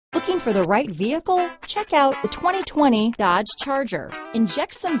Looking for the right vehicle? Check out the 2020 Dodge Charger.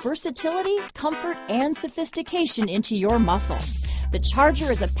 Inject some versatility, comfort, and sophistication into your muscle. The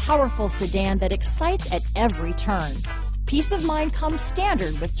Charger is a powerful sedan that excites at every turn. Peace of mind comes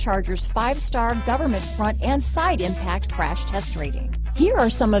standard with Charger's 5-star government front and side impact crash test rating. Here are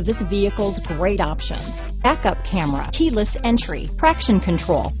some of this vehicle's great options: backup camera, keyless entry, traction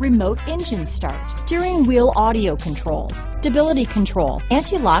control, remote engine start, steering wheel audio controls, stability control,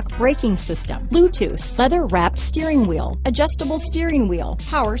 anti-lock braking system, Bluetooth, leather-wrapped steering wheel, adjustable steering wheel,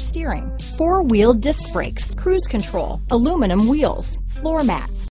 power steering, 4-wheel disc brakes, cruise control, aluminum wheels, floor mats.